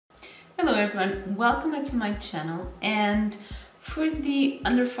Hello everyone, welcome back to my channel, and for the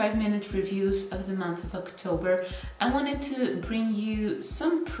under 5-minute reviews of the month of October, I wanted to bring you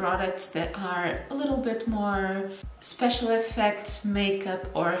some products that are a little bit more special effects, makeup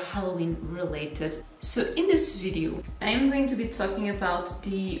or Halloween related. So in this video, I am going to be talking about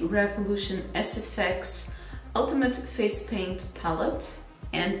the Revolution SFX Ultimate Face Paint Palette.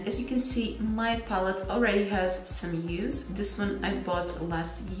 And as you can see, my palette already has some use. This one I bought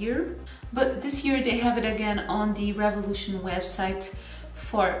last year, but this year they have it again on the Revolution website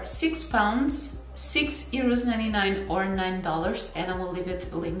for £6, €6.99 or $9, and I will leave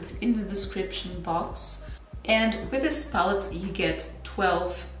it linked in the description box. And with this palette you get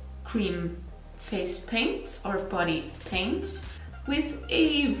 12 cream face paints or body paints with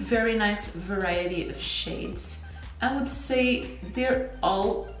a very nice variety of shades. I would say they're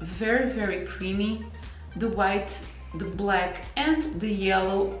all very creamy. The white, the black and the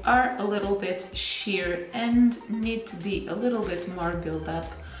yellow are a little bit sheer and need to be a little bit more built up.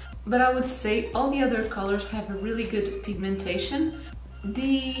 But I would say all the other colors have a really good pigmentation.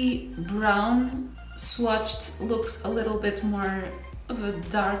 The brown swatched looks a little bit more of a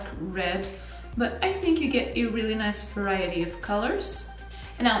dark red, but I think you get a really nice variety of colors.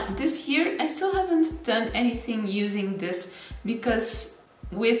 Now, this year I still haven't done anything using this because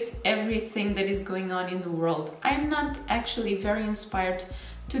with everything that is going on in the world, I'm not actually very inspired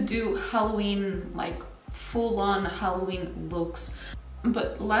to do Halloween, like full-on Halloween looks.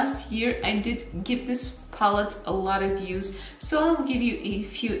 But last year I did give this palette a lot of use, so I'll give you a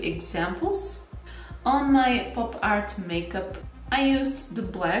few examples. On my pop art makeup, I used the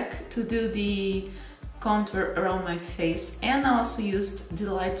black to do the contour around my face, and I also used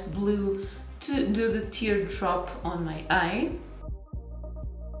the light blue to do the teardrop on my eye.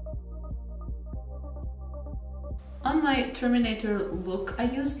 On my Terminator look, I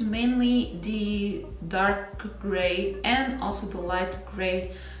used mainly the dark gray and also the light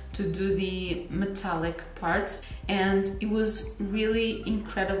gray to do the metallic parts, and it was really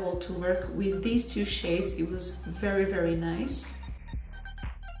incredible to work with these two shades. It was very nice.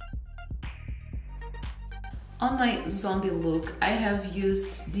 On my zombie look, I have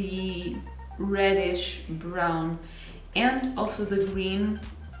used the reddish brown and also the green,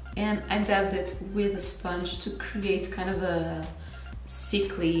 and I dabbed it with a sponge to create kind of a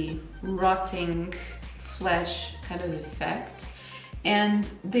sickly, rotting flesh kind of effect. And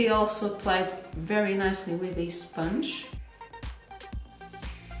they also applied very nicely with a sponge.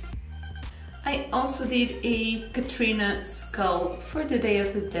 I also did a Katrina skull for the Day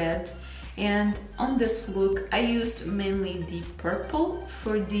of the Dead. And on this look I used mainly the purple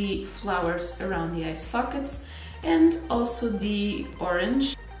for the flowers around the eye sockets and also the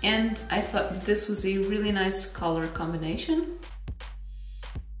orange, and I thought this was a really nice color combination.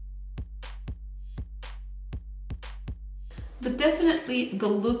 But definitely the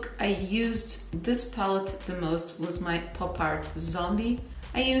look I used this palette the most was my pop art zombie.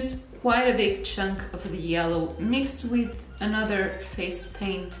 I used quite a big chunk of the yellow mixed with another face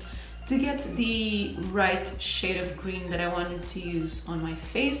paint to get the right shade of green that I wanted to use on my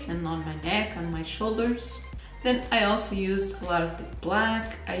face and on my neck, on my shoulders. Then I also used a lot of the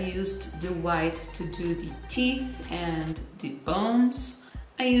black. I used the white to do the teeth and the bones.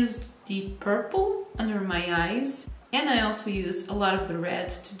 I used the purple under my eyes, and I also used a lot of the red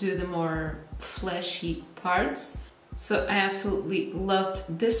to do the more fleshy parts. So I absolutely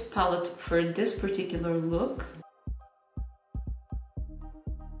loved this palette for this particular look.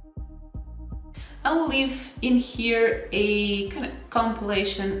 I will leave in here a kind of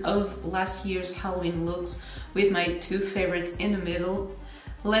compilation of last year's Halloween looks with my two favorites in the middle.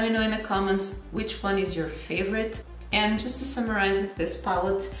 Let me know in the comments which one is your favorite. And just to summarize with this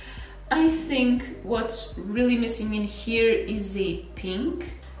palette, I think what's really missing in here is a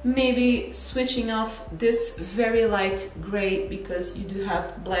pink. Maybe switching off this very light gray, because you do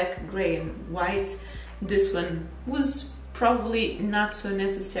have black, gray and white. This one was probably not so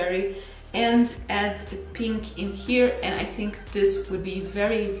necessary, and add a pink in here, and I think this would be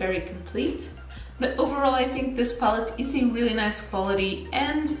very complete. But overall I think this palette is a really nice quality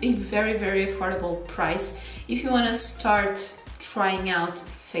and a very affordable price if you want to start trying out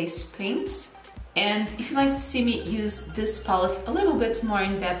face paints. And if you'd like to see me use this palette a little bit more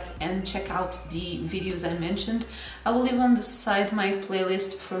in depth and check out the videos I mentioned, I will leave on the side my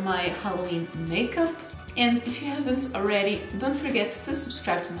playlist for my Halloween makeup. And if you haven't already, don't forget to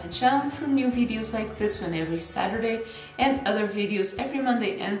subscribe to my channel for new videos like this one every Saturday and other videos every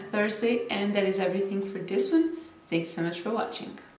Monday and Thursday. And that is everything for this one. Thanks so much for watching.